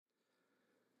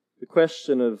The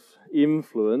question of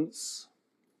influence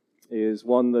is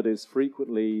one that is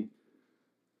frequently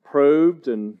probed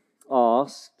and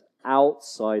asked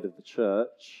outside of the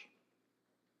church.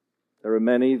 There are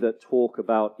many that talk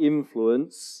about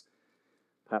influence,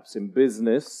 perhaps in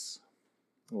business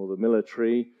or the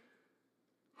military.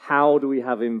 How do we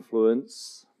have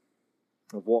influence?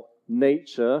 Of what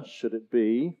nature should it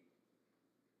be?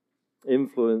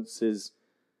 Influence is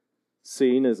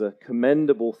seen as a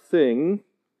commendable thing,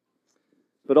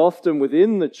 but often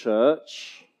within the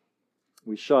church,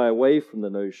 we shy away from the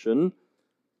notion.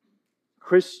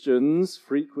 Christians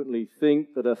frequently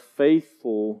think that a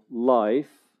faithful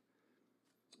life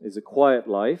is a quiet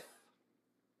life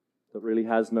that really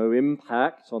has no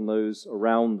impact on those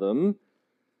around them.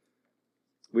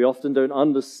 We often don't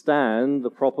understand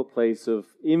the proper place of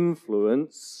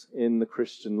influence in the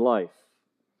Christian life.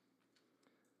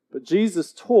 But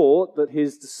Jesus taught that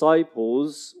his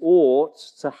disciples ought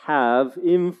to have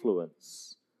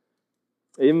influence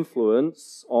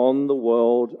on the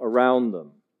world around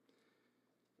them.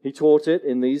 He taught it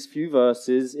in these few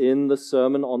verses in the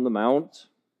Sermon on the Mount,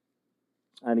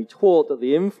 and he taught that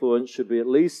the influence should be at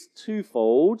least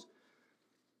twofold.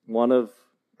 One of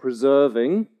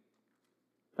preserving,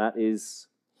 that is,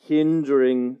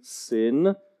 hindering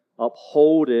sin,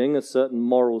 upholding a certain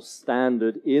moral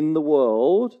standard in the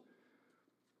world,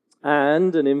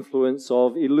 and an influence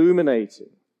of illuminating,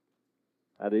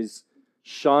 that is,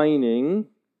 shining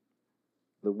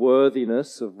the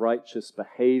worthiness of righteous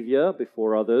behavior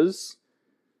before others,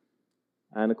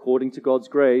 and according to God's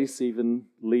grace, even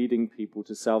leading people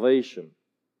to salvation.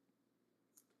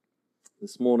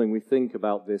 This morning we think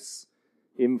about this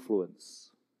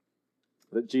influence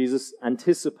that Jesus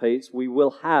anticipates we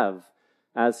will have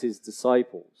as his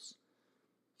disciples.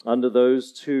 Under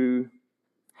those two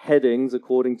headings,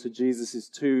 according to Jesus'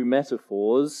 two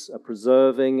metaphors, a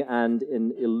preserving and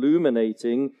an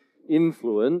illuminating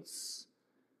influence,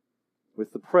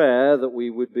 with the prayer that we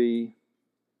would be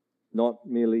not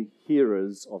merely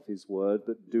hearers of his word,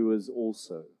 but doers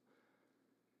also.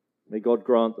 May God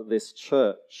grant that this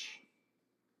church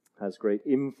has great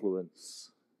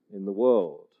influence in the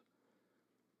world.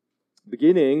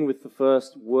 Beginning with the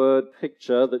first word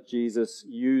picture that Jesus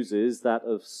uses, that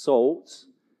of salt,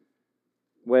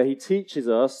 where he teaches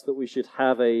us that we should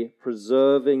have a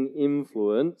preserving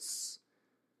influence.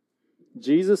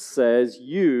 Jesus says,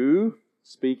 "You,"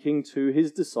 speaking to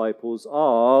his disciples,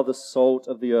 "are the salt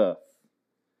of the earth."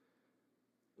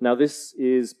 Now, this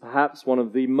is perhaps one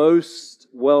of the most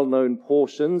well-known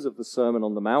portions of the Sermon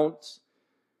on the Mount,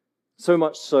 so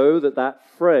much so that that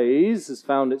phrase has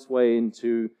found its way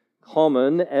into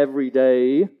common,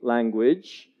 everyday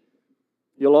language.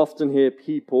 You'll often hear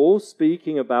people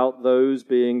speaking about those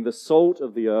being the salt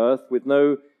of the earth with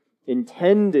no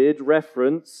intended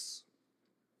reference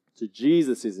to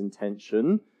Jesus'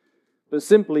 intention, but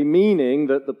simply meaning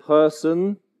that the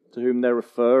person to whom they're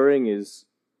referring is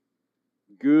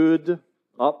good,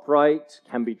 upright,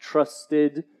 can be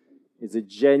trusted, is a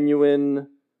genuine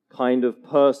kind of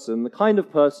person, the kind of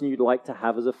person you'd like to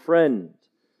have as a friend.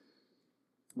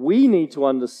 We need to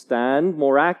understand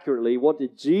more accurately what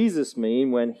did Jesus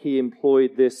mean when he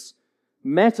employed this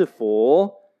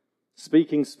metaphor,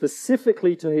 speaking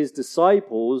specifically to his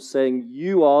disciples, saying,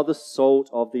 "You are the salt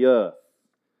of the earth."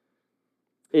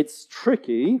 It's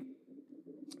tricky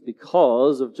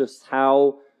because of just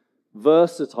how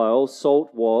versatile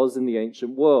salt was in the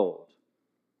ancient world.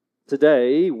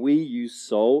 Today, we use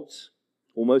salt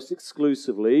almost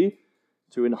exclusively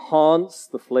to enhance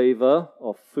the flavor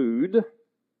of food.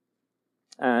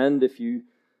 And if you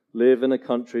live in a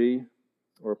country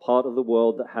or a part of the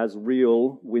world that has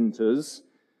real winters,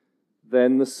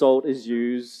 then the salt is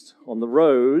used on the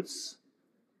roads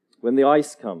when the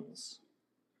ice comes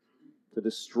to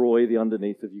destroy the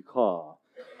underneath of your car.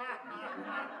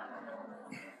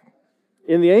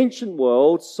 In the ancient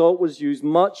world, salt was used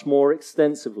much more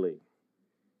extensively.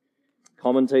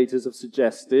 Commentators have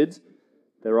suggested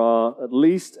there are at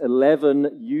least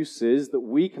 11 uses that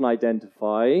we can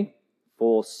identify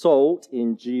for salt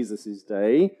in Jesus'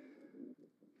 day.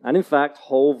 And in fact,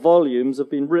 whole volumes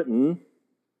have been written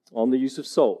on the use of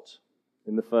salt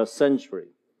in the first century.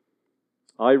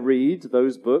 I read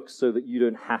those books so that you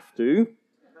don't have to.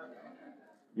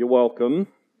 You're welcome.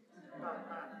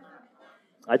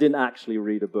 I didn't actually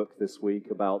read a book this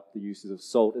week about the uses of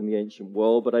salt in the ancient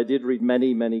world, but I did read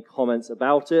many, many comments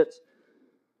about it.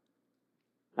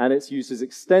 And its use is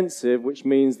extensive, which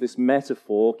means this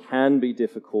metaphor can be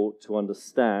difficult to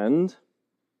understand.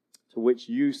 To which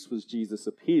use was Jesus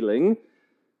appealing?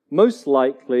 Most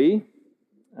likely,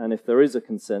 and if there is a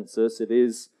consensus, it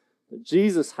is But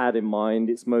Jesus had in mind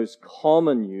its most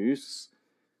common use,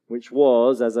 which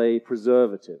was as a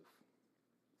preservative.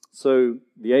 So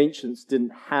the ancients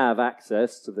didn't have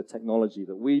access to the technology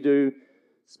that we do,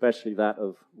 especially that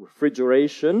of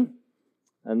refrigeration,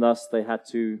 and thus they had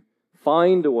to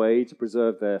find a way to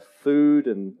preserve their food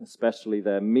and especially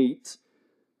their meat.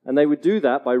 And they would do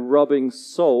that by rubbing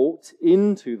salt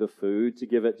into the food to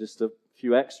give it just a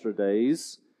few extra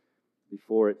days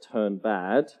before it turned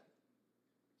bad.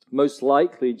 Most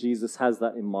likely, Jesus has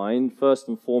that in mind, first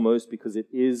and foremost, because it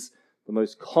is the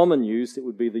most common use. It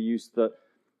would be the use that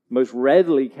most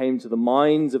readily came to the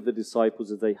minds of the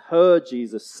disciples as they heard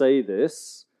Jesus say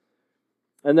this.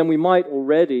 And then we might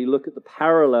already look at the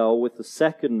parallel with the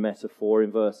second metaphor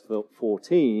in verse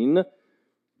 14.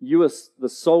 You are the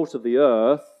salt of the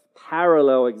earth,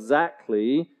 parallel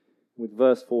exactly with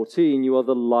verse 14. You are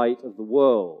the light of the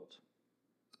world.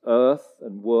 Earth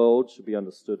and world should be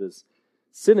understood as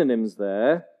synonyms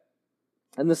there.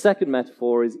 And the second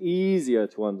metaphor is easier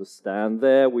to understand.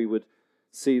 There we would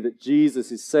see that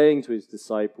Jesus is saying to his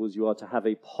disciples, you are to have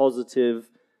a positive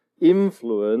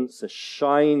influence, a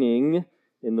shining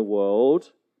in the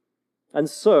world. And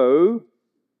so,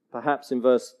 perhaps in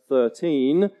verse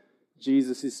 13,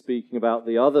 Jesus is speaking about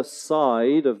the other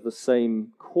side of the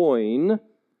same coin.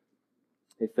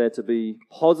 If they're to be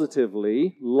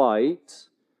positively light,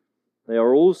 they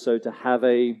are also to have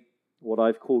what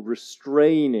I've called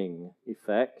restraining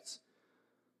effect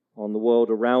on the world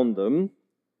around them.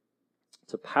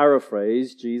 To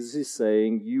paraphrase, Jesus is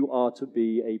saying, you are to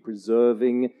be a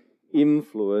preserving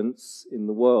influence in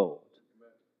the world.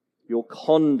 Your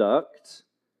conduct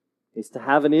is to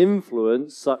have an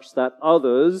influence such that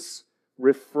others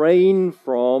refrain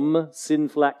from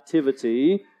sinful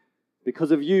activity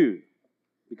because of you,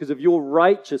 because of your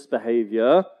righteous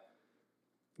behavior.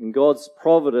 In God's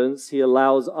providence, he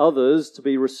allows others to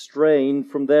be restrained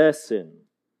from their sin.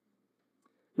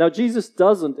 Now, Jesus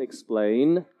doesn't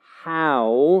explain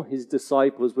how his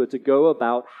disciples were to go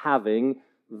about having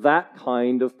that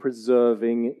kind of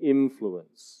preserving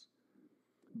influence.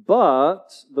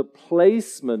 But the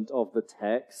placement of the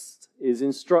text is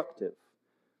instructive.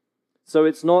 So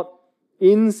it's not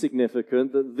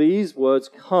insignificant that these words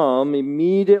come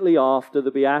immediately after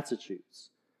the Beatitudes.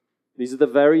 These are the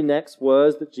very next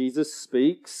words that Jesus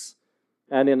speaks,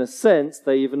 and in a sense,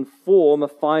 they even form a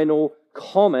final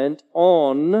comment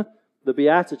on the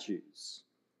Beatitudes.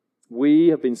 We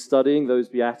have been studying those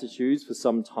Beatitudes for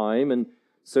some time, and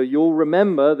so you'll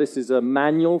remember this is a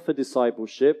manual for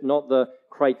discipleship, not the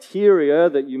criteria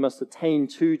that you must attain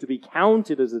to be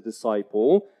counted as a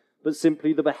disciple, but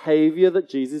simply the behavior that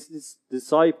Jesus'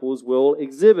 disciples will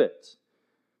exhibit.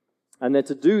 And they're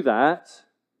to do that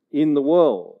in the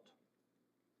world.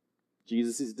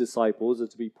 Jesus' disciples are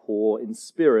to be poor in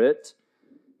spirit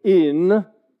in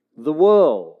the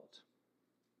world.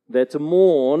 They're to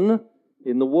mourn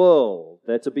in the world.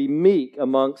 They're to be meek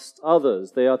amongst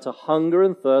others. They are to hunger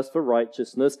and thirst for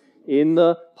righteousness in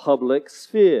the public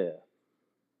sphere.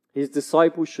 His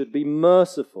disciples should be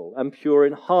merciful and pure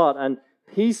in heart and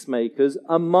peacemakers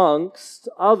amongst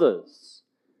others.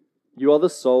 You are the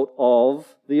salt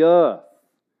of the earth.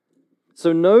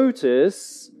 So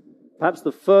notice, perhaps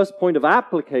the first point of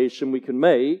application we can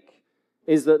make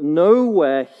is that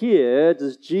nowhere here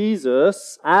does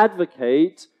Jesus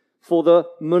advocate for the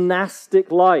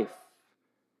monastic life.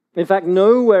 In fact,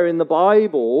 nowhere in the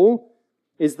Bible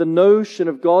is the notion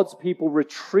of God's people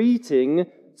retreating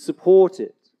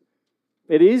supported.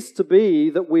 It is to be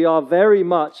that we are very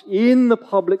much in the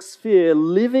public sphere,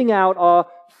 living out our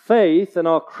faith and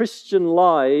our Christian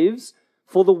lives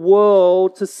for the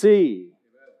world to see.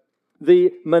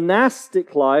 The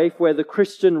monastic life, where the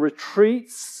Christian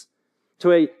retreats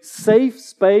to a safe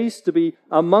space to be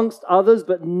amongst others,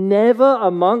 but never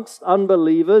amongst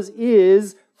unbelievers,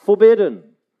 is forbidden.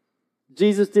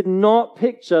 Jesus did not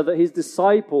picture that his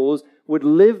disciples would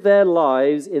live their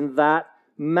lives in that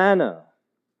manner.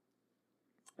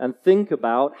 And think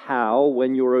about how,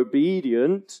 when you're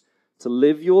obedient to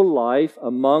live your life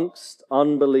amongst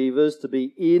unbelievers, to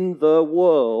be in the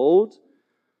world,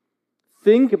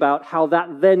 think about how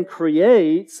that then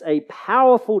creates a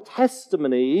powerful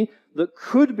testimony that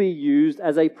could be used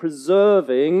as a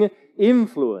preserving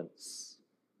influence.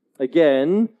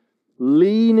 Again,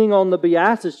 leaning on the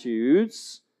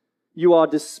Beatitudes, you are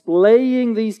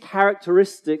displaying these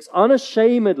characteristics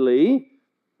unashamedly,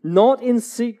 not in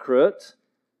secret.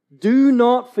 Do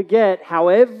not forget how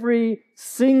every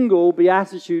single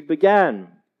Beatitude began.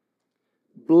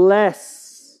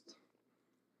 Blessed,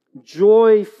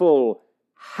 joyful,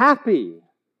 happy,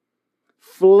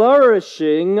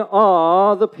 flourishing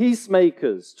are the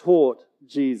peacemakers, taught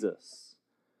Jesus.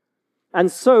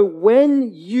 And so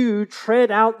when you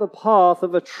tread out the path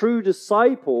of a true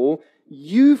disciple,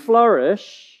 you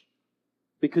flourish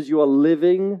because you are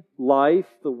living life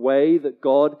the way that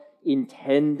God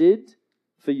intended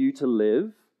for you to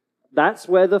live. That's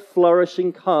where the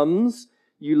flourishing comes.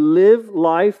 You live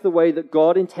life the way that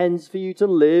God intends for you to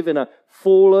live in a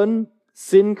fallen,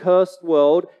 sin-cursed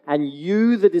world, and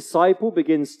you, the disciple,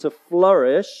 begins to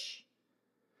flourish,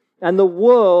 and the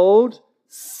world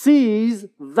sees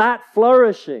that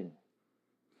flourishing.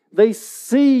 They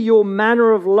see your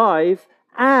manner of life,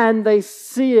 and they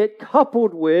see it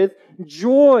coupled with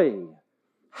joy,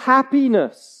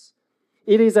 happiness.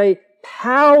 It is a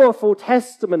powerful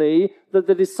testimony that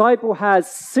the disciple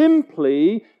has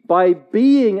simply by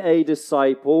being a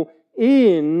disciple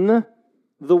in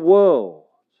the world.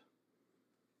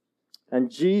 And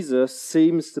Jesus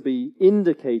seems to be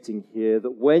indicating here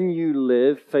that when you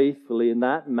live faithfully in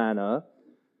that manner,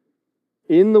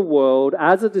 in the world,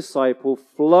 as a disciple,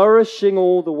 flourishing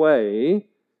all the way,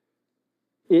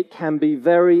 it can be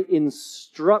very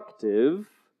instructive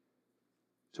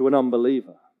to an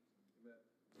unbeliever.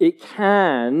 It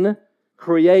can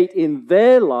create in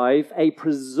their life a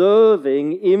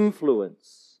preserving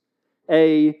influence,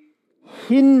 a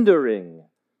hindering,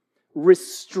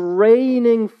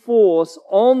 restraining force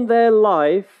on their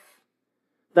life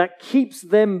that keeps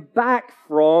them back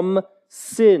from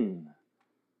sin.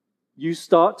 You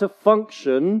start to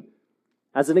function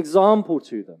as an example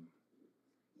to them.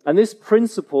 And this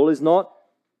principle is not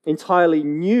entirely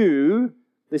new.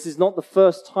 This is not the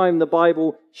first time the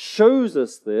Bible shows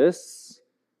us this.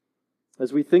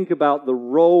 As we think about the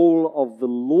role of the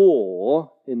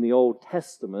law in the Old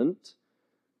Testament,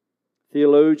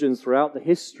 theologians throughout the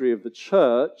history of the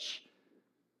church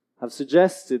have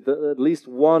suggested that at least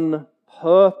one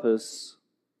purpose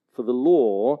for the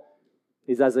law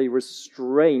is as a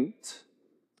restraint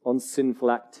on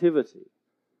sinful activity.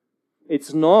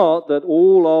 It's not that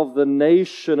all of the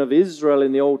nation of Israel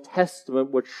in the Old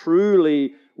Testament were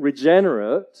truly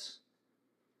regenerate,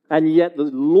 and yet the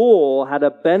law had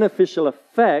a beneficial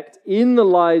effect in the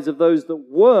lives of those that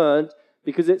weren't,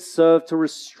 because it served to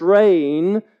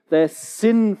restrain their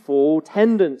sinful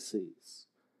tendencies.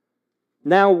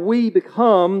 Now we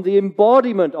become the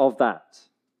embodiment of that.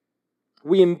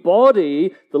 We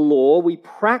embody the law, we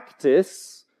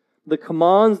practice the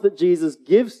commands that Jesus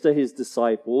gives to his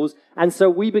disciples, and so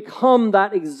we become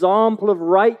that example of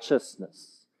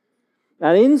righteousness.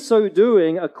 And in so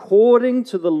doing, according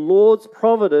to the Lord's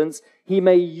providence, he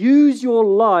may use your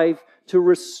life to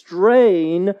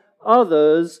restrain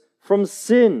others from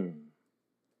sin.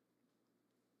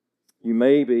 You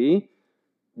maybe,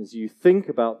 as you think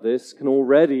about this, can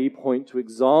already point to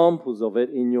examples of it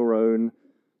in your own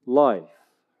life.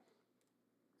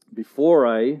 Before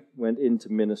I went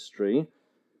into ministry,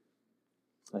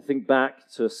 I think back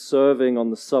to serving on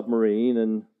the submarine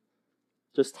and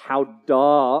just how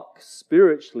dark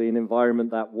spiritually an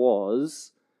environment that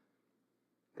was.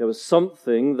 There was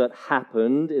something that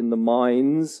happened in the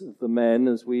minds of the men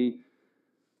as we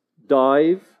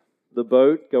dive the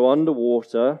boat, go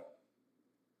underwater.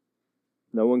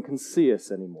 No one can see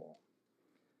us anymore.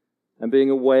 And being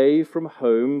away from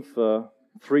home for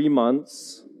 3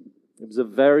 months, it was a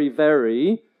very,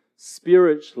 very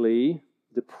spiritually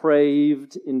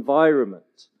depraved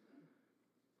environment.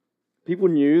 People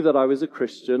knew that I was a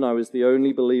Christian. I was the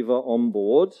only believer on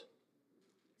board.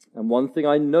 And one thing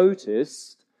I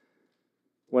noticed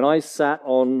when I sat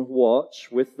on watch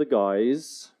with the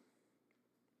guys,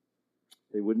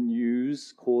 they wouldn't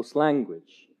use coarse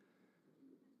language.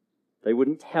 They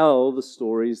wouldn't tell the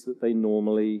stories that they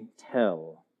normally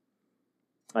tell.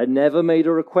 I never made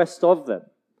a request of them.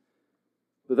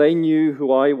 But they knew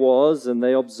who I was, and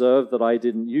they observed that I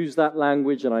didn't use that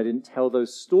language and I didn't tell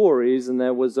those stories, and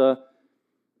there was a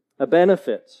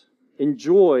benefit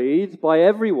enjoyed by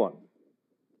everyone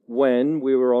when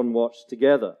we were on watch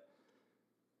together.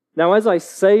 Now, as I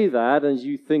say that, as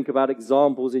you think about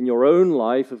examples in your own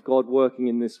life of God working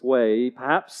in this way,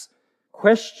 perhaps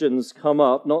questions come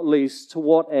up, not least, to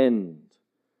what end?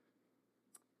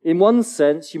 In one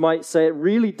sense, you might say it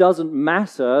really doesn't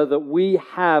matter that we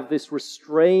have this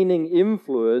restraining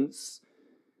influence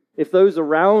if those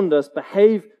around us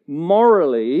behave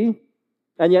morally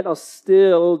and yet are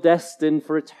still destined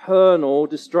for eternal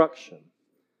destruction.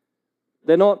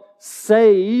 They're not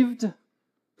saved,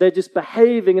 they're just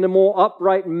behaving in a more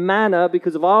upright manner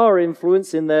because of our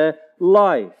influence in their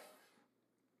life.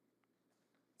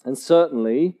 And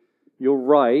certainly, you're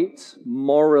right,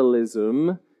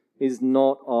 moralism is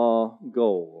not our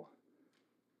goal.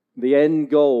 The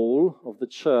end goal of the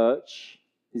church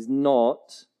is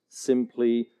not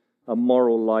simply a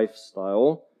moral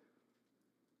lifestyle.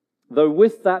 Though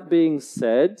with that being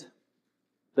said,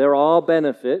 there are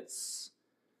benefits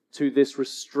to this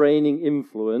restraining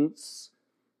influence.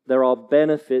 There are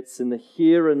benefits in the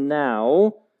here and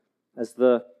now as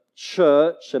the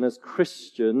church and as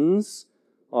Christians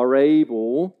are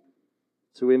able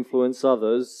to influence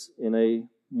others in a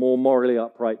more morally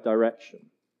upright direction.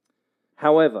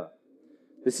 However,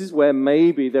 this is where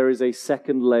maybe there is a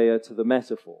second layer to the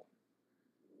metaphor.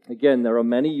 Again, there are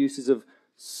many uses of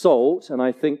salt, and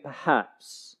I think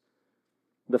perhaps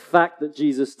the fact that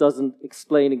Jesus doesn't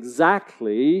explain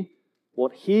exactly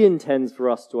what he intends for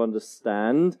us to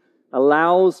understand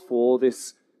allows for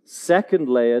this second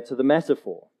layer to the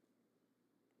metaphor.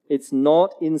 It's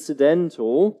not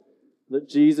incidental that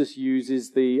Jesus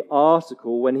uses the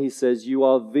article when he says, "You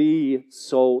are the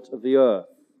salt of the earth."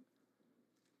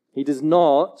 He does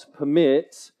not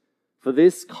permit for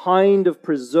this kind of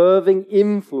preserving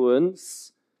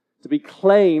influence to be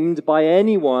claimed by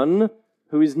anyone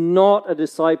who is not a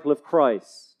disciple of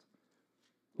Christ.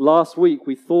 Last week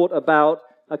we thought about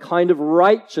a kind of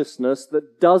righteousness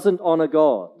that doesn't honor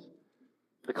God.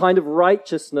 The kind of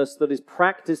righteousness that is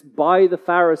practiced by the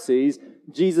Pharisees.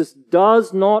 Jesus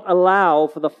does not allow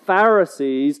for the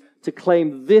Pharisees to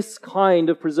claim this kind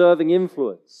of preserving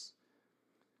influence.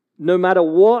 No matter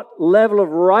what level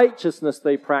of righteousness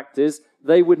they practice,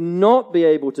 they would not be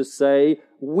able to say,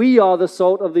 "We are the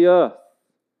salt of the earth."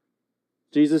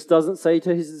 Jesus doesn't say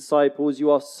to his disciples, "You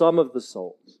are some of the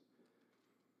salt."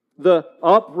 The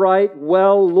upright,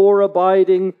 well,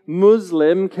 law-abiding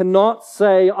Muslim cannot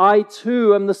say, "I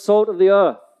too am the salt of the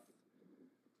earth."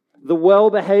 The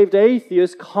well-behaved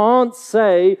atheist can't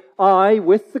say, "I,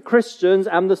 with the Christians,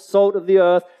 am the salt of the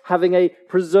earth," having a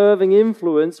preserving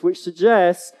influence, which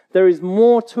suggests there is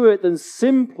more to it than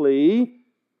simply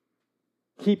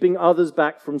keeping others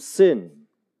back from sin.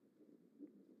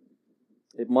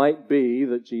 It might be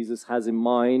that Jesus has in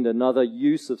mind another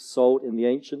use of salt in the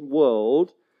ancient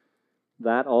world,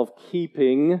 that of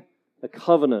keeping a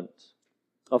covenant,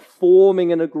 of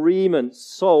forming an agreement.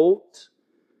 Salt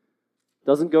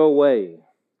doesn't go away.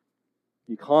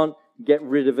 You can't get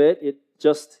rid of it. It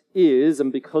just is,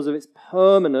 and because of its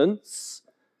permanence,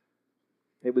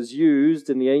 it was used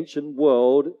in the ancient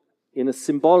world in a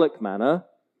symbolic manner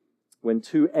when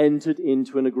two entered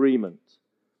into an agreement.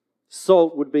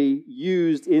 Salt would be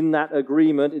used in that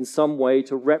agreement in some way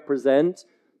to represent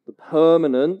the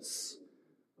permanence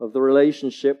of the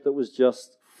relationship that was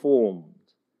just formed.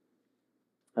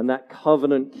 And that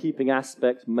covenant-keeping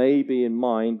aspect may be in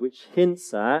mind, which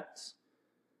hints at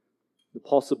the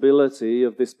possibility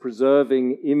of this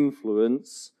preserving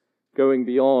influence going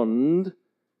beyond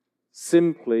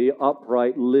simply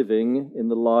upright living in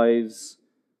the lives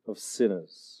of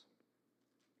sinners.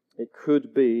 It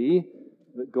could be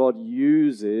that God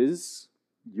uses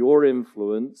your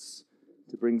influence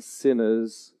to bring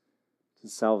sinners to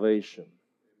salvation.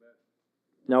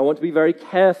 Now, I want to be very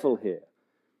careful here.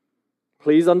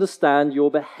 Please understand,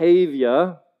 your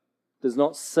behavior does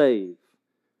not save.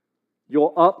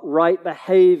 Your upright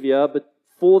behavior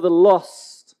before the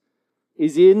lost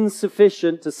is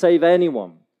insufficient to save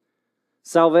anyone.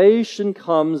 Salvation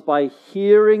comes by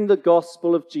hearing the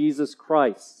gospel of Jesus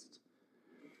Christ.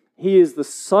 He is the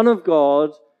Son of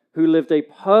God who lived a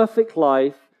perfect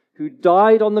life, who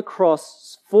died on the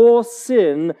cross for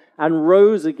sin and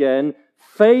rose again.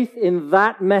 Faith in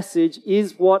that message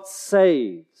is what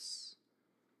saves.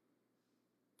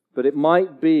 But it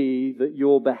might be that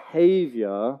your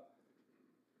behavior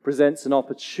presents an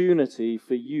opportunity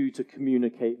for you to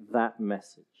communicate that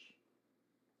message.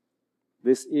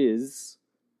 This is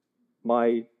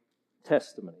my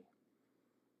testimony.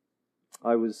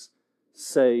 I was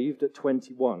saved at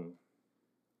 21.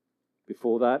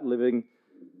 Before that, living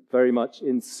very much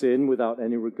in sin without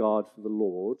any regard for the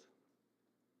Lord.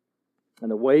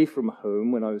 And away from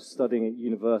home, when I was studying at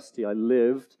university, I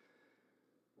lived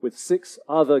with 6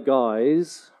 other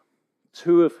guys,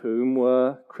 2 of whom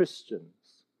were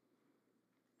Christians.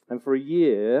 And for a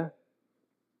year,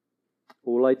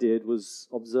 all I did was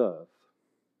observe.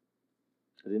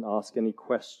 I didn't ask any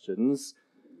questions.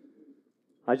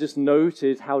 I just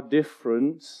noted how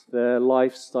different their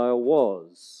lifestyle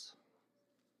was.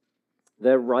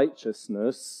 Their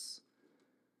righteousness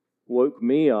woke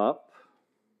me up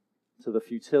to the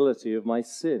futility of my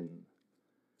sin.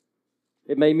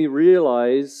 It made me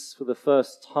realize for the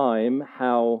first time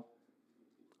how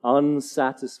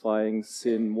unsatisfying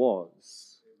sin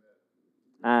was.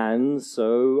 And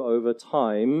so, over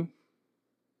time,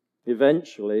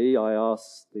 eventually I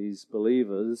asked these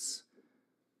believers,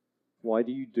 "Why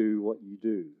do you do what you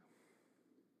do?"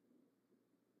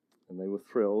 And they were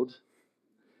thrilled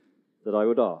that I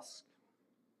would ask.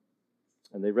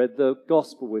 And they read the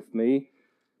gospel with me,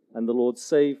 and the Lord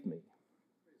saved me.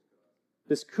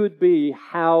 This could be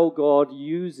how God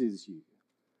uses you.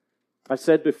 I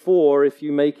said before, if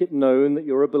you make it known that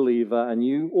you're a believer, and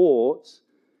you ought,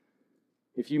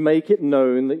 if you make it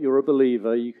known that you're a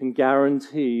believer, you can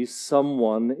guarantee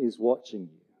someone is watching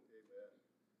you.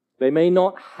 They may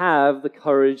not have the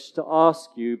courage to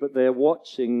ask you, but they're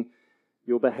watching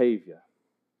your behavior.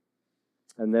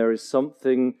 And there is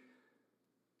something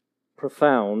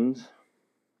profound,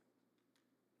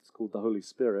 it's called the Holy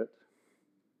Spirit,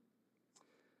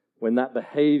 when that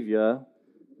behavior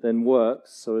then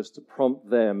works so as to prompt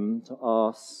them to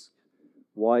ask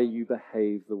why you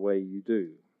behave the way you do.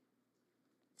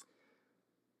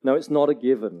 Now, it's not a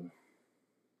given.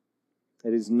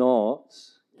 It is not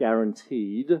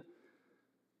guaranteed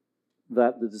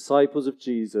that the disciples of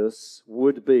Jesus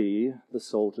would be the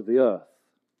salt of the earth.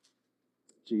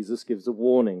 Jesus gives a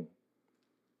warning.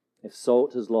 If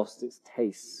salt has lost its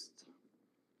taste,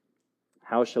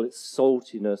 how shall its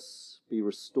saltiness be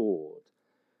restored?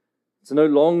 It's no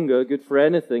longer good for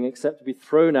anything except to be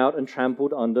thrown out and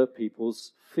trampled under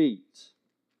people's feet.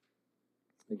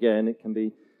 Again, it can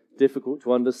be difficult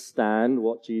to understand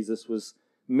what Jesus was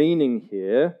meaning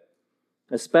here,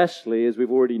 especially as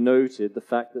we've already noted the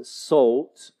fact that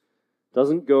salt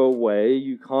doesn't go away.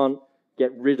 You can't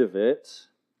get rid of it.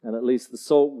 And at least the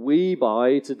salt we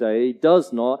buy today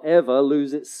does not ever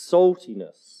lose its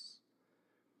saltiness.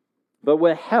 But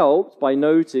we're helped by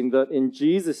noting that in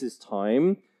Jesus'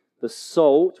 time, the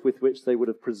salt with which they would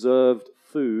have preserved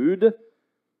food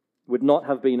would not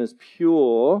have been as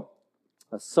pure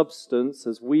a substance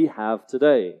as we have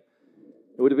today.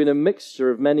 It would have been a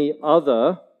mixture of many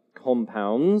other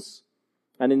compounds,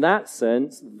 and in that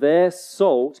sense, their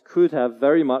salt could have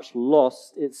very much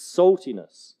lost its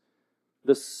saltiness.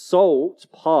 The salt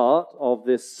part of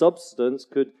this substance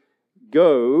could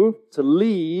go to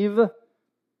leave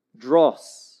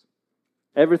dross.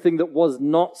 Everything that was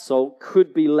not salt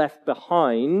could be left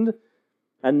behind,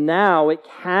 and now it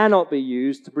cannot be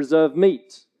used to preserve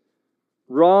meat.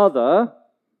 Rather,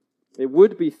 it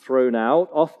would be thrown out,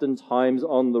 oftentimes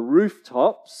on the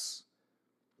rooftops.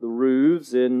 The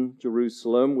roofs in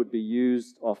Jerusalem would be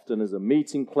used often as a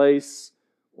meeting place,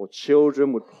 or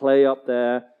children would play up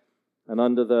there. And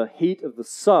under the heat of the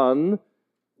sun,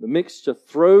 the mixture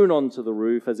thrown onto the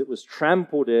roof as it was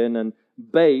trampled in and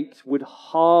baked would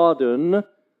harden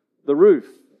the roof.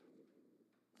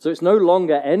 So it's no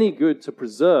longer any good to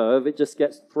preserve, it just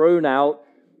gets thrown out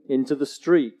into the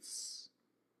streets.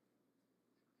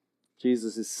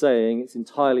 Jesus is saying it's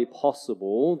entirely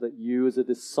possible that you as a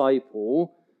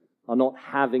disciple are not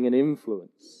having an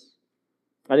influence.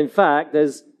 And in fact,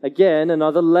 there's again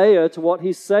another layer to what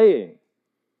he's saying.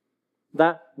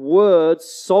 That word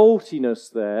saltiness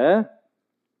there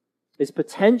is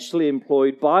potentially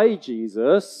employed by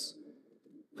Jesus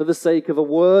for the sake of a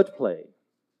wordplay.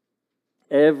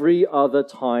 Every other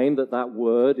time that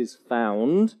word is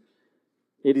found,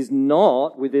 it is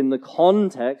not within the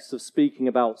context of speaking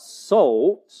about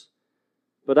salt,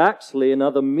 but actually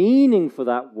another meaning for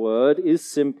that word is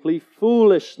simply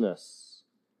foolishness.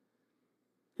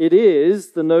 It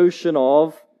is the notion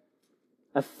of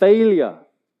a failure.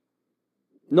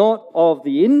 Not of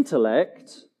the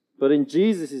intellect, but in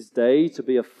Jesus' day, to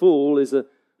be a fool is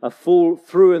a fool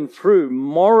through and through,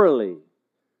 morally.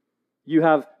 You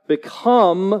have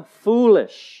become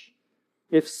foolish.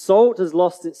 If salt has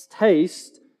lost its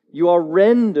taste, you are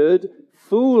rendered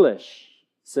foolish,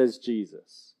 says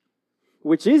Jesus.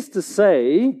 Which is to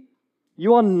say,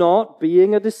 you are not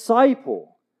being a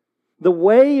disciple. The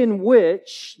way in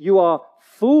which you are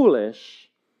foolish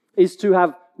is to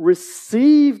have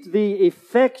received the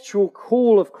effectual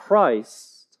call of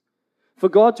Christ, for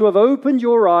God to have opened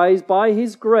your eyes by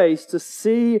His grace to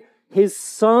see His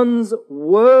Son's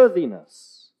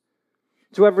worthiness,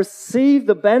 to have received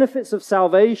the benefits of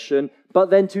salvation, but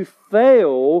then to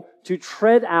fail to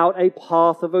tread out a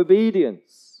path of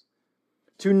obedience,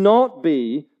 to not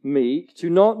be meek, to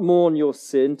not mourn your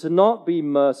sin, to not be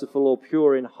merciful or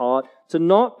pure in heart, to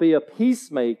not be a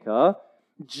peacemaker.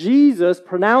 Jesus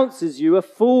pronounces you a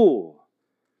fool.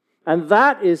 And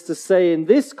that is to say, in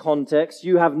this context,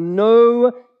 you have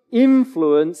no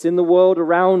influence in the world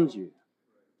around you.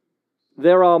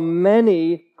 There are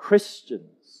many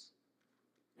Christians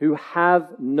who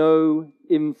have no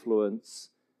influence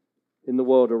in the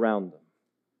world around them.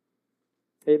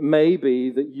 It may be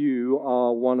that you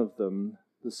are one of them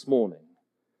this morning,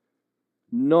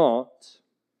 not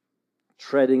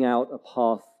treading out a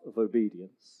path of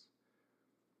obedience.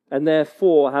 and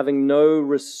therefore having no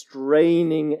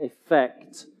restraining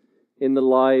effect in the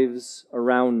lives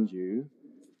around you.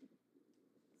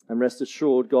 And rest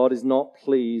assured, God is not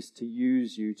pleased to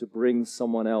use you to bring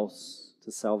someone else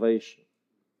to salvation.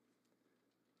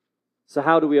 So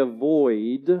how do we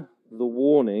avoid the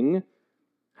warning?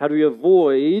 How do we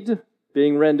avoid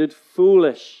being rendered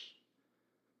foolish?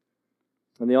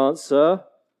 And the answer,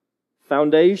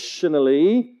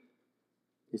 foundationally,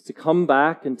 is to come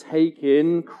back and take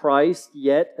in Christ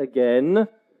yet again.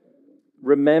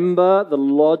 Remember, the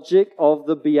logic of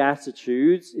the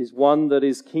Beatitudes is one that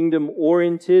is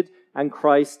kingdom-oriented and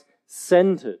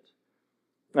Christ-centered.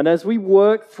 And as we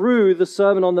work through the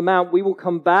Sermon on the Mount, we will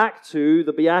come back to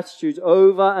the Beatitudes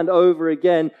over and over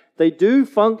again. They do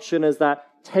function as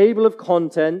that table of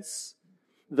contents.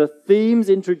 The themes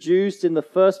introduced in the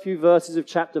first few verses of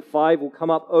chapter 5 will come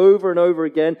up over and over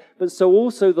again, but so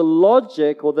also the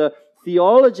logic or the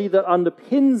theology that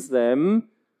underpins them,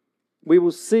 we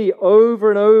will see over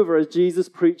and over as Jesus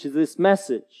preaches this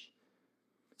message.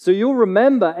 So you'll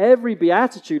remember every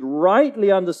beatitude,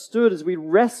 rightly understood as we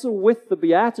wrestle with the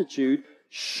beatitude,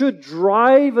 should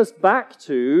drive us back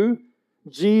to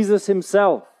Jesus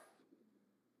himself.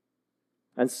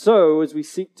 And so, as we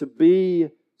seek to be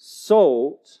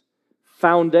salt,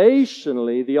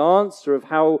 foundationally, the answer of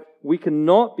how we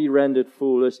cannot be rendered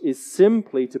foolish is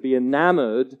simply to be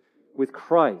enamored with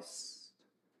Christ.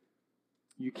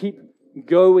 You keep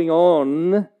going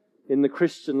on in the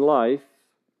Christian life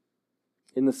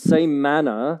in the same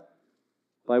manner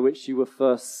by which you were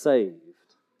first saved.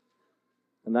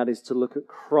 And that is to look at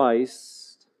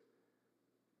Christ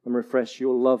and refresh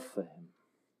your love for him.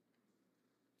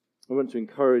 I want to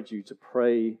encourage you to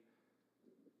pray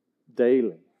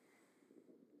daily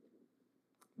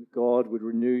that God would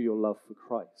renew your love for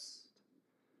Christ.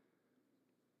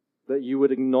 That you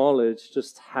would acknowledge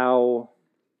just how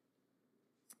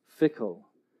fickle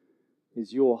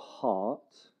is your heart.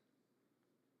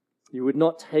 You would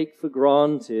not take for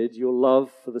granted your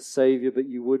love for the Savior, but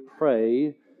you would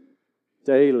pray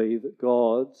daily that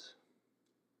God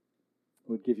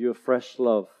would give you a fresh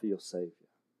love for your Savior.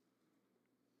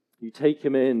 You take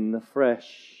him in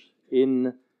afresh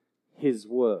in his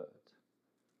word,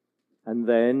 and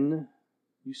then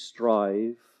you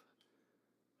strive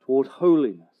toward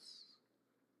holiness.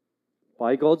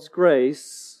 By God's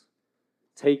grace,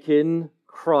 take in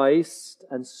Christ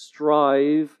and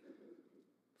strive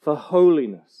for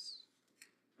holiness.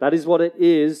 That is what it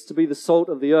is to be the salt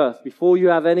of the earth. Before you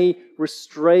have any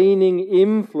restraining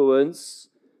influence,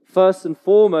 first and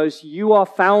foremost, you are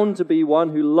found to be one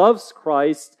who loves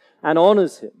Christ and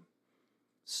honors him,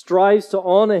 strives to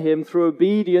honor him through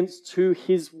obedience to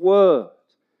his word.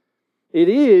 It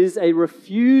is a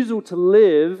refusal to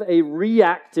live a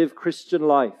reactive Christian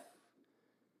life.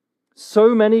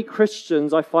 So many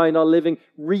Christians, I find, are living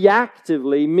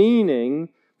reactively, meaning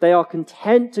they are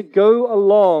content to go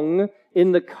along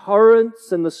in the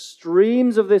currents and the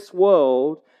streams of this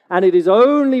world, and it is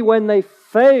only when they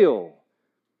fail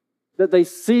that they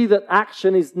see that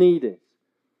action is needed.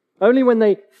 Only when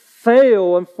they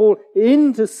fail and fall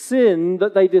into sin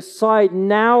that they decide,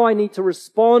 now I need to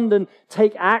respond and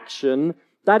take action.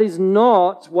 That is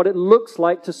not what it looks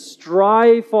like to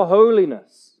strive for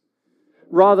holiness.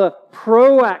 Rather,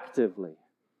 proactively,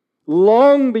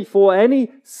 long before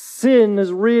any sin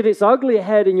has reared its ugly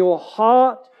head in your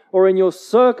heart or in your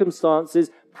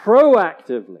circumstances,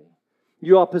 proactively,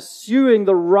 you are pursuing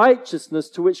the righteousness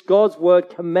to which God's word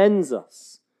commends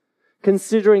us,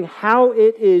 considering how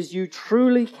it is you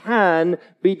truly can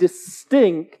be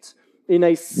distinct in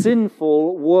a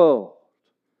sinful world.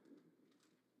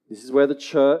 This is where the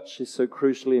church is so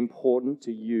crucially important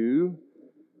to you.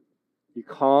 You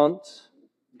can't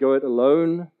go it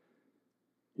alone.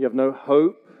 You have no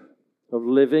hope of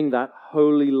living that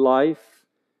holy life.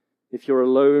 If you're a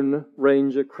Lone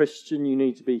Ranger Christian, you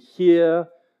need to be here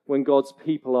when God's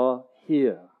people are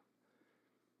here.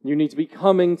 You need to be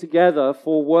coming together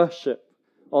for worship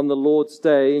on the Lord's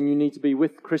Day, and you need to be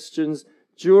with Christians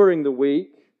during the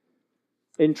week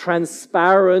in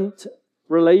transparent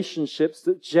relationships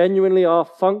that genuinely are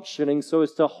functioning so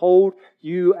as to hold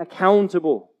you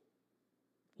accountable.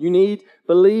 You need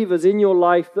believers in your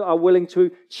life that are willing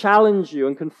to challenge you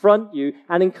and confront you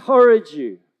and encourage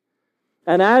you.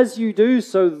 And as you do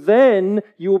so, then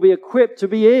you will be equipped to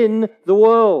be in the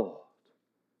world.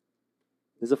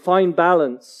 There's a fine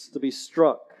balance to be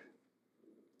struck.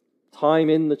 Time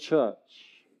in the church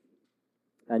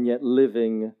and yet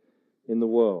living in the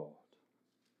world.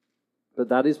 But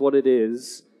that is what it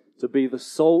is to be the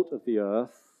salt of the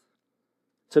earth,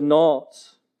 to not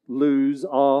lose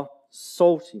our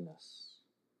saltiness.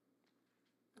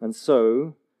 And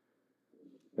so,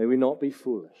 may we not be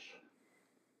foolish.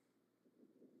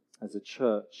 As a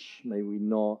church, may we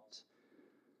not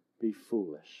be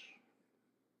foolish.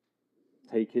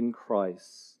 Take in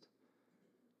Christ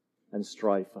and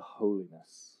strive for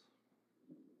holiness.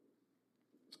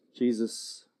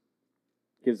 Jesus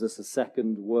gives us a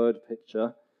second word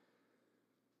picture.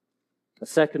 A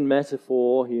second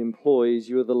metaphor he employs: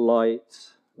 you are the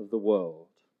light of the world.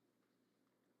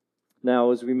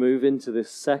 Now, as we move into this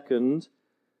second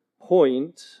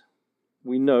point,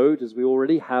 we note, as we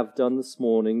already have done this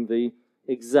morning, the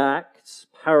exact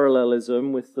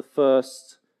parallelism with the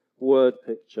first word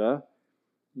picture.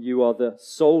 You are the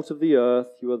salt of the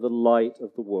earth, you are the light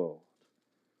of the world.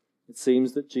 It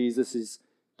seems that Jesus is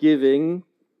giving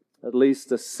at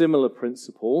least a similar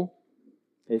principle,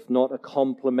 if not a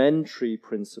complementary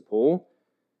principle,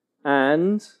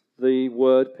 and the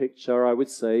word picture, I would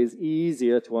say, is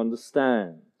easier to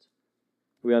understand.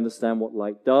 We understand what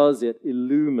light does, it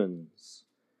illumines.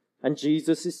 And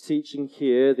Jesus is teaching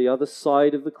here the other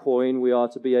side of the coin. We are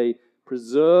to be a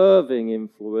preserving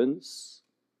influence,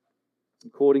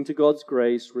 according to God's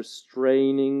grace,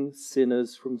 restraining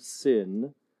sinners from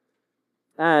sin,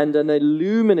 and an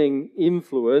illumining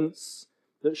influence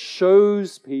that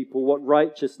shows people what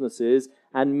righteousness is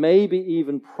and maybe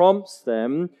even prompts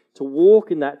them to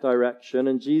walk in that direction.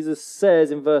 And Jesus says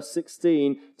in verse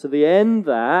 16, to the end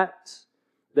that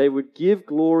they would give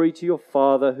glory to your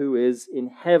Father who is in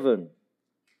heaven.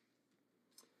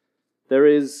 There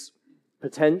is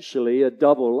potentially a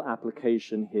double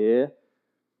application here.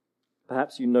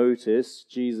 Perhaps you notice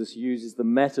Jesus uses the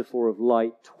metaphor of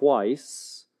light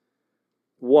twice.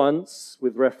 Once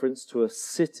with reference to a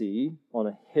city on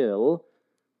a hill,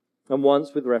 and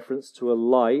once with reference to a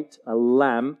light, a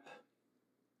lamp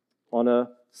on a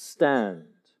stand.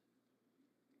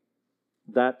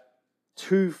 That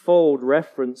twofold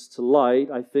reference to light,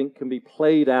 I think, can be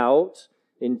played out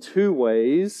in two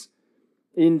ways,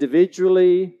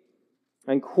 individually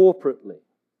and corporately.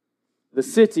 The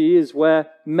city is where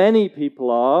many people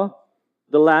are.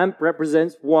 The lamp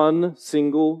represents one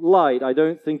single light. I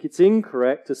don't think it's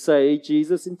incorrect to say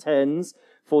Jesus intends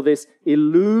for this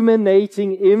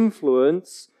illuminating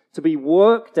influence to be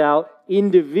worked out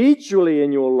individually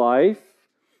in your life,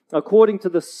 according to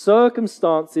the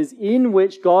circumstances in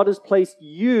which God has placed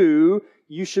you.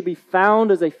 You should be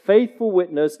found as a faithful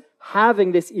witness,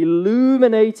 having this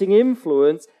illuminating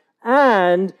influence,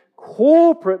 and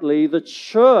corporately the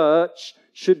church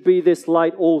should be this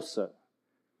light also.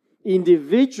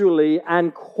 Individually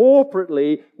and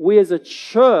corporately, we as a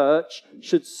church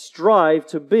should strive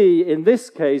to be, in this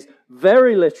case,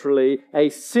 very literally, a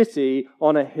city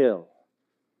on a hill.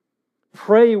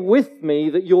 Pray with me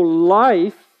that your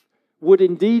life would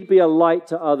indeed be a light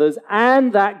to others,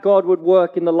 and that God would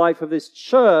work in the life of this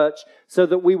church so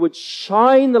that we would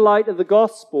shine the light of the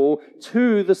gospel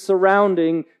to the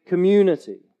surrounding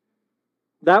community.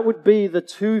 That would be the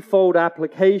twofold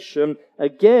application.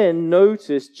 Again,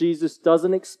 notice Jesus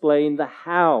doesn't explain the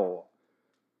how.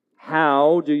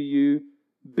 How do you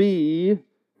be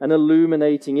an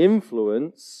illuminating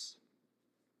influence?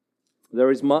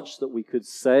 There is much that we could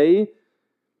say.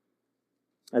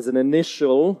 As an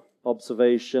initial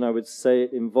observation, I would say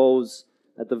it involves,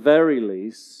 at the very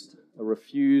least, a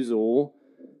refusal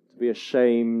to be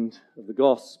ashamed of the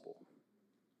gospel.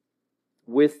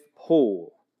 With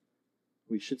Paul,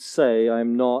 we should say, I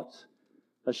am not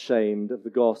ashamed of the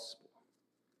gospel,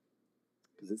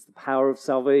 because it's the power of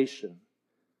salvation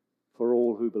for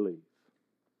all who believe,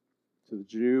 to the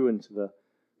Jew and to the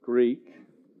Greek,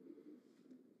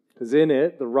 because in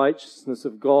it the righteousness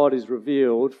of God is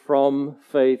revealed from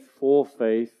faith for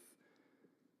faith.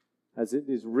 As it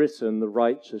is written, the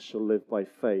righteous shall live by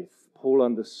faith. Paul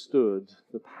understood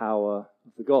the power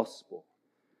of the gospel.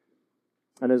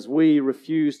 And as we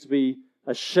refuse to be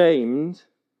ashamed,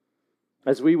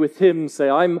 as we with him say,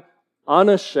 I'm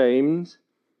unashamed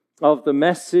of the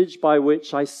message by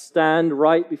which I stand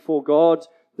right before God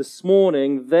this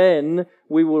morning, then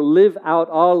we will live out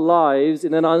our lives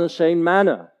in an unashamed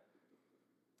manner.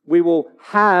 We will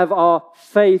have our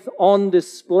faith on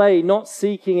display, not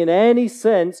seeking in any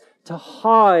sense to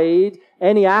hide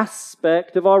any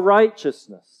aspect of our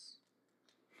righteousness.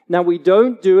 Now, we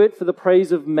don't do it for the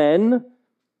praise of men.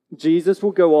 Jesus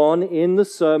will go on in the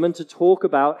sermon to talk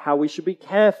about how we should be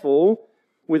careful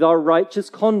with our righteous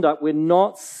conduct. We're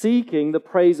not seeking the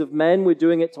praise of men. We're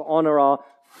doing it to honor our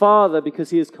Father because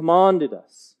He has commanded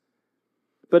us.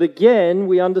 But again,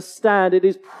 we understand it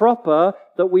is proper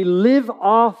that we live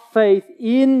our faith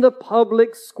in the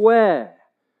public square.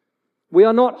 We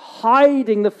are not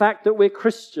hiding the fact that we're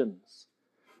Christians.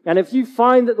 And if you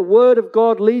find that the Word of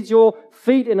God leads your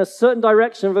feet in a certain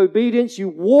direction of obedience, you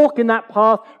walk in that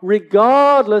path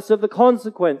regardless of the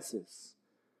consequences.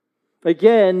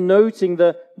 Again, noting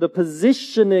the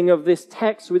positioning of this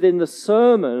text within the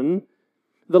sermon,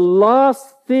 the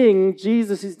last thing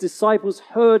Jesus' disciples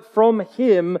heard from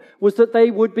him was that they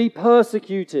would be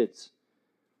persecuted.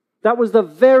 That was the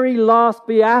very last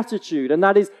beatitude, and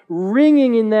that is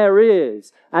ringing in their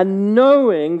ears, and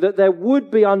knowing that there would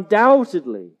be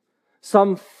undoubtedly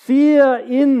some fear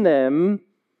in them.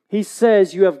 He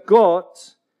says, you have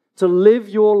got to live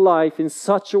your life in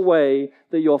such a way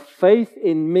that your faith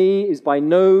in me is by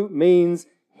no means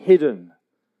hidden.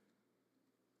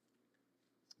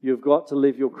 You've got to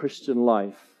live your Christian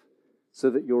life so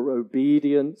that your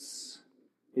obedience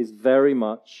is very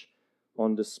much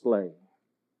on display.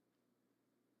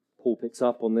 Paul picks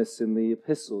up on this in the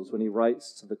epistles when he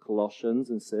writes to the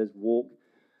Colossians and says, walk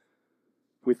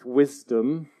with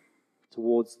wisdom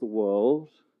towards the world,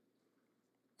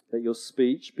 that your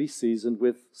speech be seasoned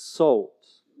with salt.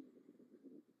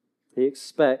 He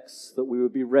expects that we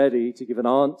would be ready to give an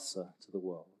answer to the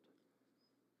world,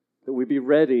 that we be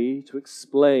ready to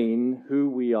explain who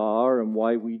we are and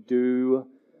why we do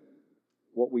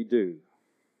what we do.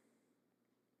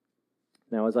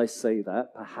 Now, as I say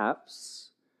that, perhaps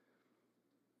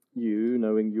you,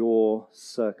 knowing your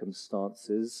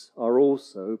circumstances, are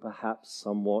also perhaps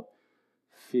somewhat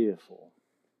fearful.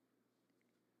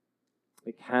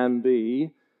 It can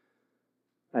be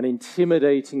an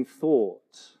intimidating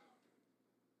thought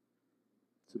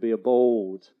to be a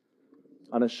bold,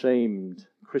 unashamed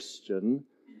Christian,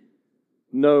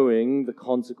 knowing the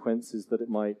consequences that it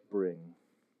might bring.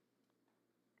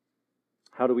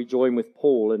 How do we join with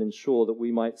Paul and ensure that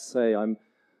we might say, I'm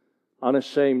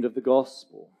unashamed of the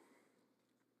gospel?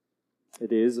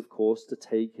 It is, of course, to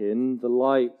take in the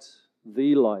light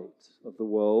of the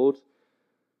world,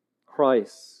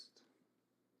 Christ.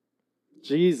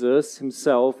 Jesus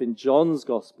himself in John's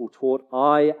gospel taught,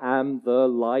 I am the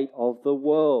light of the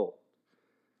world.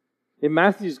 In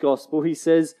Matthew's gospel, he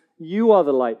says, you are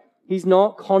the light. He's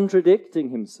not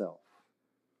contradicting himself.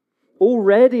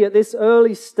 Already at this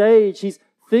early stage, he's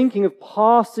thinking of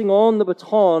passing on the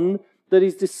baton that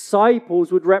his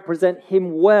disciples would represent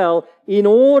him well. In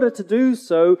order to do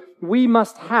so, we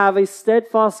must have a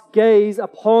steadfast gaze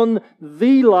upon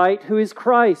the light who is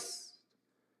Christ.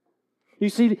 You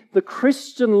see, the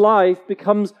Christian life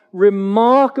becomes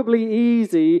remarkably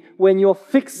easy when you're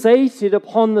fixated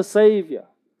upon the Savior.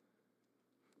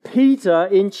 Peter,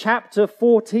 in chapter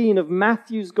 14 of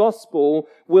Matthew's Gospel,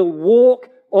 will walk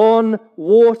on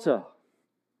water.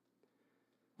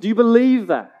 Do you believe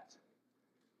that?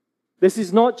 This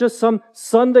is not just some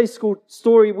Sunday school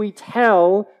story we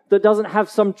tell that doesn't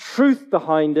have some truth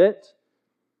behind it.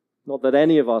 Not that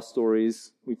any of our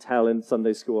stories we tell in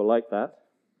Sunday school are like that.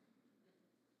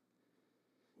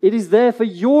 It is there for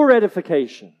your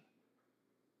edification.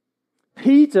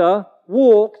 Peter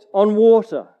walked on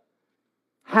water.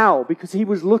 How? Because he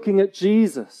was looking at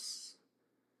Jesus.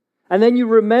 And then you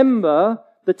remember,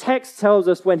 the text tells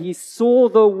us when he saw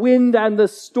the wind and the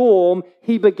storm,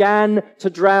 he began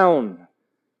to drown.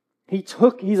 He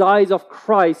took his eyes off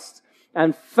Christ,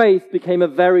 and faith became a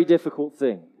very difficult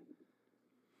thing.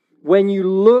 When you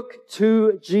look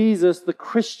to Jesus, the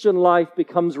Christian life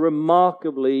becomes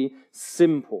remarkably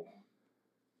simple,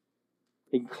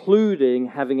 including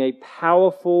having a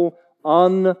powerful,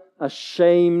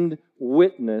 unashamed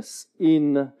witness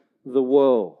in the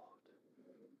world.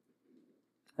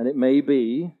 And it may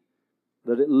be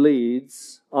that it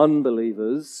leads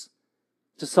unbelievers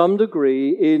to some degree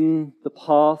in the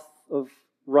path of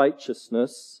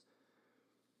righteousness,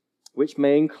 which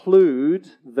may include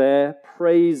their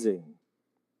praising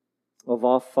of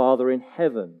our Father in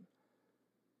heaven.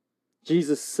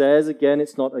 Jesus says, again,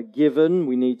 it's not a given.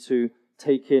 We need to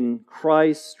take in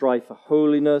Christ, strive for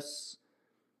holiness.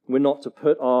 We're not to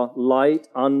put our light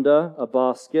under a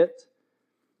basket.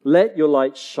 Let your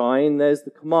light shine, there's the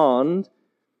command.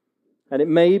 And it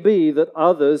may be that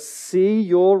others see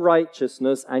your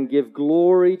righteousness and give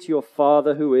glory to your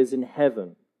Father who is in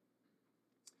heaven.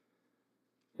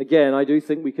 Again, I do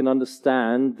think we can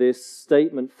understand this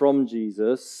statement from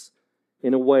Jesus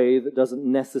in a way that doesn't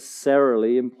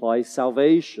necessarily imply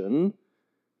salvation.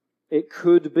 It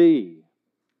could be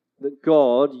that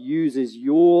God uses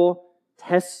your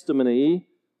testimony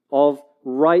of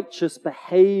righteous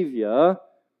behavior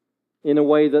in a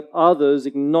way that others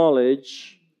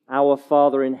acknowledge our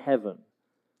Father in heaven.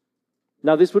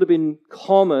 Now, this would have been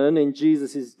common in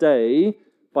Jesus' day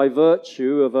by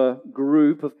virtue of a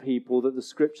group of people that the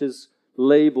Scriptures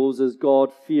labels as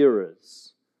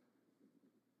God-fearers.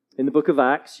 In the book of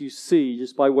Acts, you see,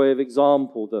 just by way of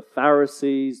example, the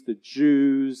Pharisees, the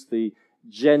Jews, the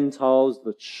Gentiles,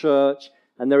 the church,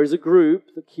 and there is a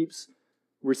group that keeps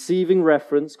receiving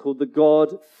reference called the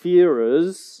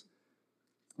God-fearers.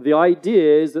 The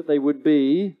idea is that they would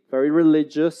be very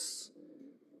religious,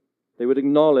 they would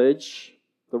acknowledge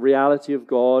the reality of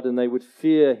God, and they would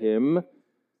fear Him,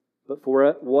 but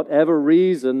for whatever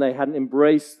reason, they hadn't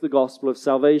embraced the gospel of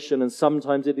salvation, and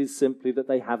sometimes it is simply that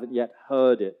they haven't yet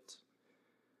heard it.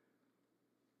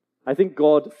 I think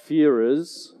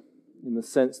God-fearers, in the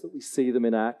sense that we see them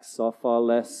in Acts, are far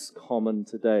less common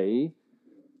today.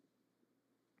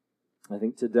 I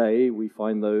think today we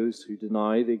find those who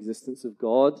deny the existence of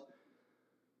God,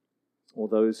 or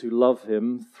those who love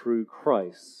Him through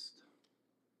Christ.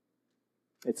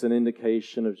 It's an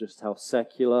indication of just how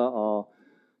secular our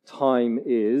time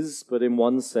is, but in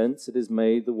one sense it has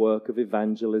made the work of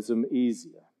evangelism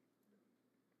easier.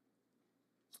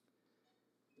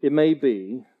 It may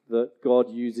be that God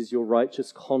uses your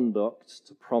righteous conduct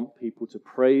to prompt people to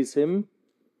praise Him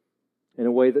in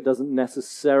a way that doesn't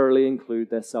necessarily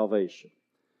include their salvation.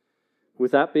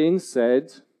 With that being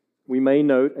said, we may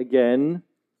note again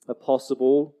a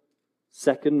possible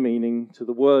second meaning to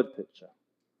the word picture.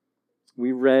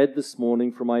 We read this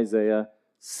morning from Isaiah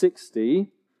 60,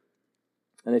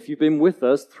 and if you've been with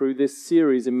us through this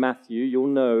series in Matthew, you'll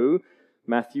know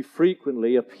Matthew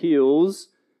frequently appeals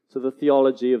to the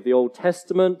theology of the Old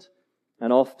Testament,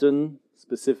 and often,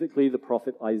 specifically the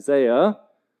prophet Isaiah,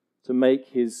 to make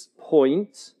his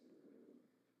point.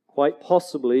 Quite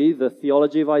possibly, the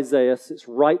theology of Isaiah sits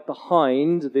right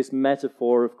behind this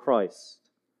metaphor of Christ.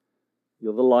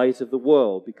 You're the light of the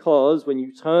world, because when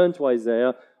you turn to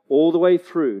Isaiah all the way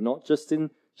through, not just in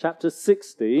chapter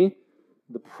 60,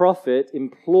 the prophet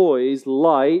employs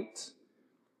light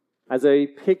as a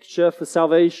picture for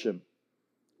salvation.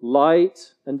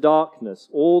 Light and darkness.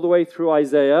 All the way through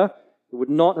Isaiah, it would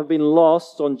not have been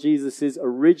lost on Jesus'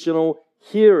 original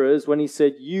hearers when he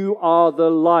said, "You are the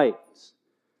light."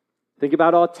 Think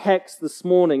about our text this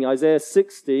morning, Isaiah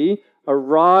 60,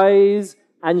 "Arise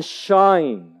and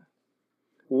shine."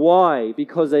 Why?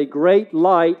 Because a great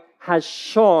light has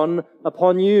shone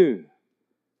upon you.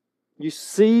 You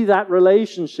see that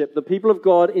relationship. The people of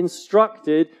God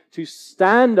instructed to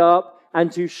stand up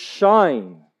and to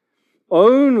shine.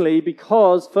 Only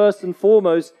because, first and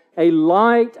foremost, a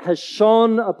light has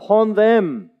shone upon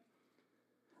them.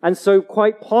 And so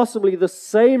quite possibly the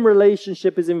same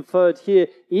relationship is inferred here.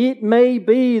 It may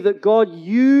be that God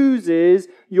uses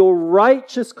your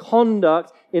righteous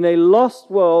conduct in a lost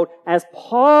world as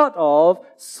part of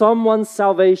someone's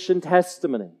salvation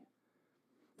testimony.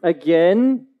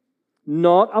 Again,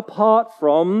 not apart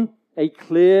from a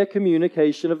clear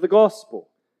communication of the gospel.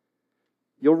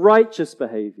 Your righteous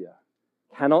behavior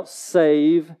cannot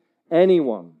save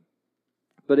anyone,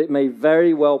 but it may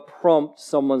very well prompt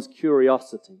someone's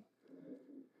curiosity.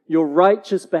 Your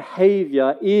righteous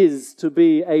behavior is to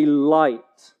be a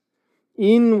light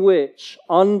in which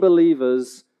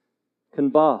unbelievers can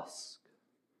bask.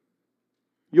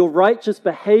 Your righteous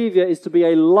behavior is to be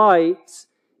a light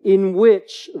in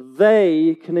which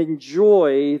they can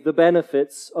enjoy the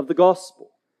benefits of the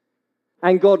gospel.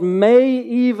 And God may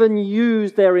even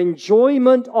use their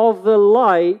enjoyment of the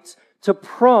light to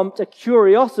prompt a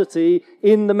curiosity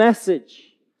in the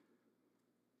message.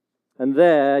 And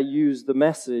there use the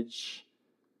message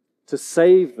to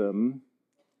save them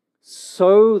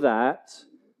so that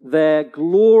their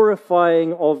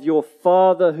glorifying of your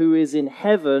Father who is in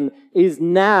heaven is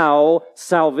now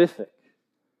salvific,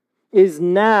 is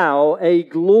now a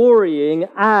glorying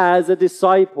as a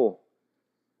disciple.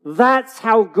 That's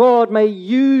how God may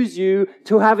use you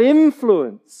to have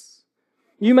influence.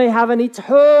 You may have an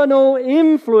eternal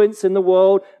influence in the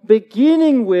world,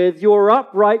 beginning with your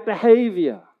upright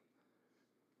behavior.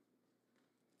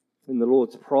 In the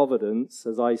Lord's providence,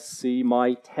 as I see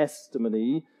my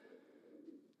testimony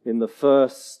in the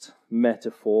first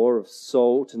metaphor of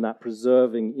salt and that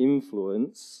preserving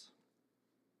influence,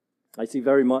 I see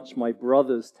very much my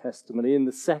brother's testimony in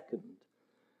the second.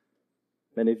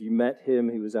 Many of you met him.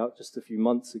 He was out just a few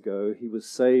months ago. He was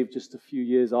saved just a few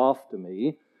years after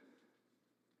me.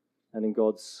 And in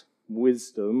God's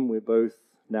wisdom, we're both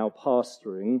now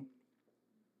pastoring.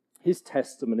 His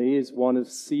testimony is one of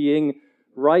seeing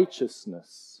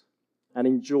righteousness and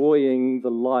enjoying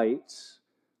the light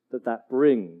that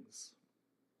brings.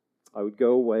 I would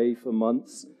go away for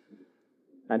months,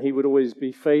 and he would always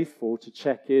be faithful to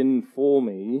check in for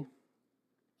me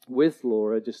with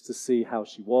Laura just to see how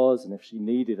she was and if she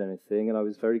needed anything, and I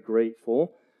was very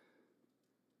grateful.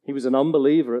 He was an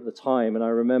unbeliever at the time, and I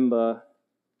remember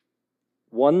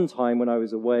one time when I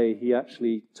was away, he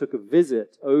actually took a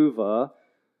visit over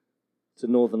to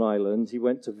Northern Ireland. He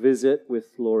went to visit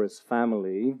with Laura's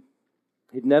family.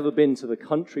 He'd never been to the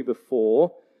country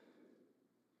before,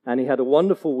 and he had a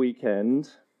wonderful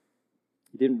weekend.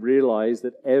 He didn't realize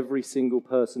that every single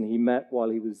person he met while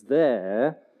he was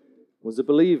there was a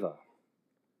believer.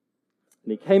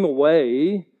 And he came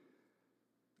away,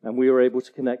 and we were able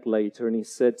to connect later, and he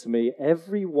said to me,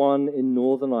 "Everyone in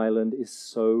Northern Ireland is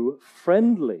so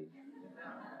friendly."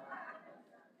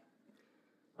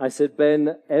 I said,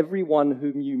 "Ben, everyone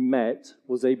whom you met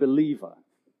was a believer.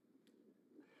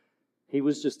 He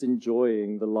was just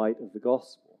enjoying the light of the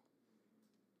gospel."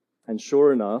 And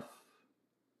sure enough,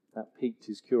 that piqued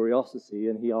his curiosity,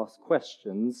 and he asked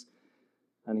questions,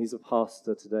 and he's a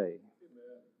pastor today.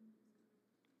 Amen.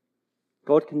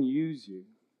 God can use you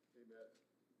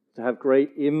to have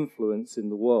great influence in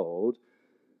the world,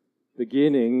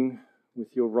 beginning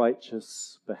with your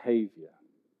righteous behavior.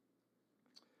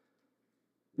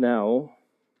 Now,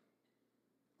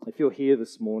 if you're here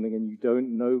this morning and you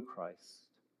don't know Christ,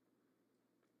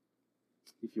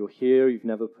 if you're here, you've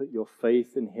never put your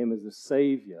faith in him as a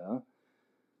Savior,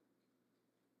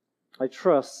 I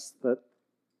trust that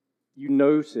you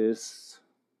notice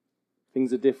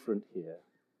things are different here.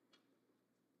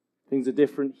 Things are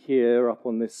different here up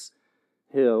on this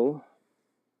hill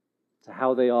to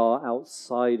how they are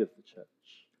outside of the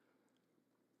church.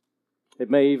 It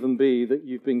may even be that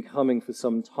you've been coming for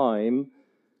some time,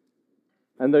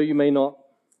 and though you may not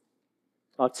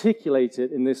articulate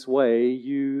it in this way,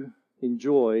 you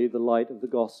enjoy the light of the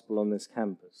gospel on this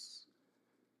campus.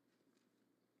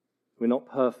 We're not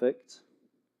perfect.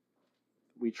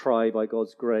 We try by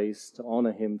God's grace to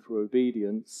honor him through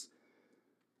obedience,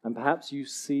 and perhaps you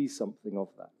see something of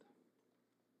that.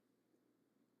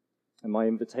 And my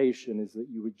invitation is that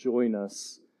you would join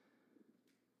us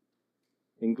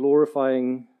in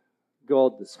glorifying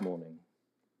God this morning,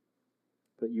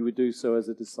 but you would do so as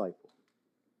a disciple.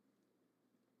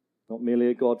 Not merely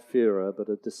a God-fearer, but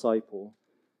a disciple.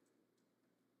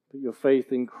 Put your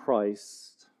faith in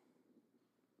Christ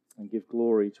and give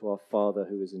glory to our Father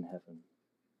who is in heaven.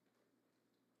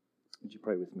 Would you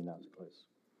pray with me now to close?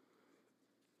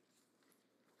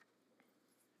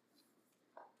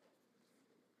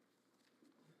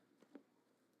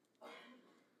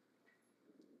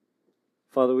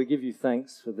 Father, we give you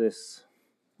thanks for this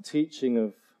teaching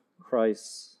of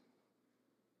Christ,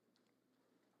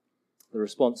 the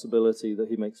responsibility that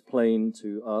he makes plain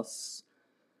to us.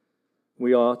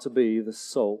 We are to be the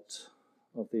salt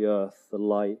of the earth, the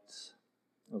light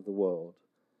of the world.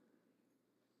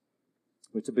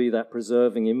 We're to be that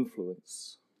preserving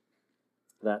influence,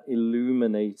 that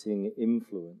illuminating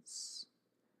influence.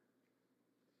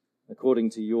 According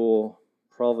to your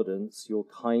providence, your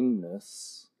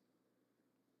kindness,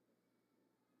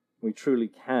 we truly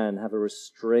can have a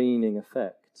restraining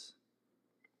effect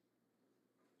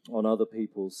on other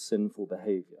people's sinful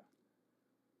behavior.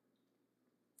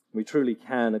 We truly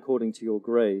can, according to your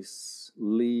grace,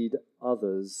 lead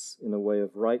others in a way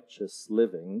of righteous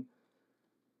living.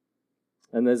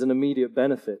 And there's an immediate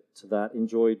benefit to that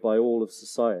enjoyed by all of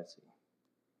society.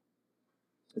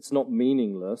 It's not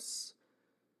meaningless.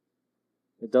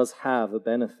 It does have a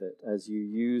benefit as you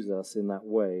use us in that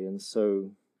way. And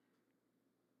so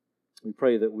we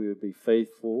pray that we would be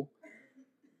faithful,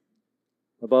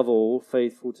 above all,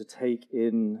 faithful to take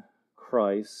in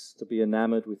Christ, to be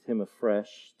enamored with him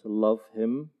afresh, to love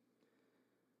him,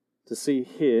 to see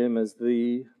him as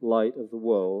the light of the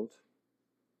world.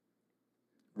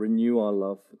 Renew our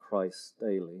love for Christ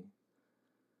daily.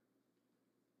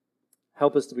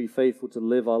 Help us to be faithful to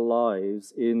live our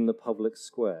lives in the public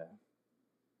square.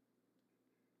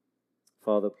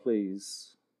 Father,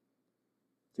 please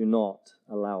do not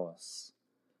allow us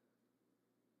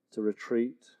to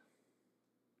retreat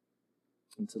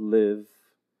and to live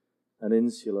an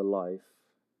insular life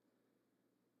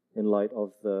in light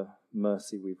of the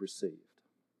mercy we've received.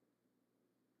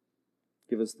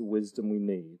 Give us the wisdom we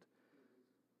need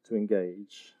to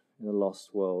engage in a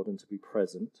lost world and to be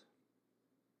present.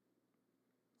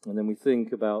 And then we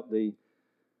think about the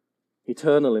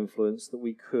eternal influence that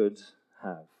we could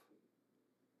have.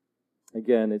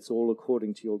 Again, it's all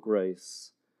according to your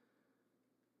grace.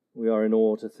 We are in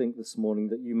awe to think this morning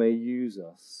that you may use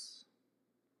us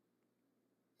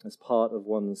as part of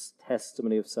one's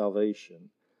testimony of salvation,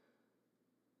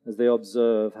 as they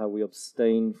observe how we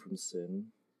abstain from sin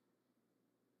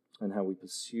and how we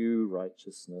pursue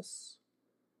righteousness.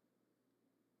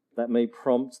 That may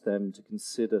prompt them to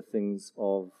consider things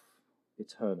of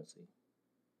eternity.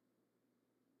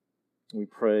 We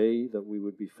pray that we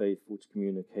would be faithful to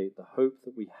communicate the hope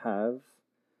that we have.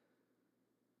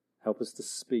 Help us to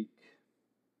speak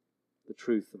the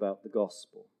truth about the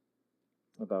gospel,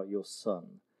 about your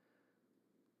Son.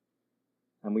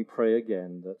 And we pray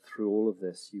again that through all of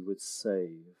this you would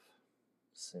save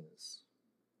sinners.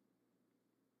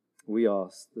 We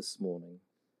ask this morning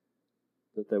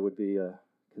that there would be a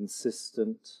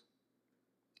consistent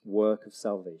work of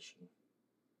salvation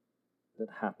that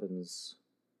happens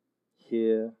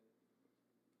here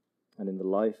and in the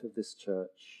life of this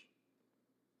church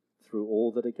through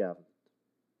all that are gathered.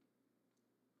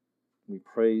 We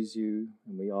praise you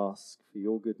and we ask for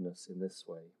your goodness in this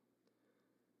way.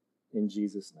 In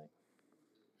Jesus' name,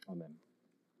 amen.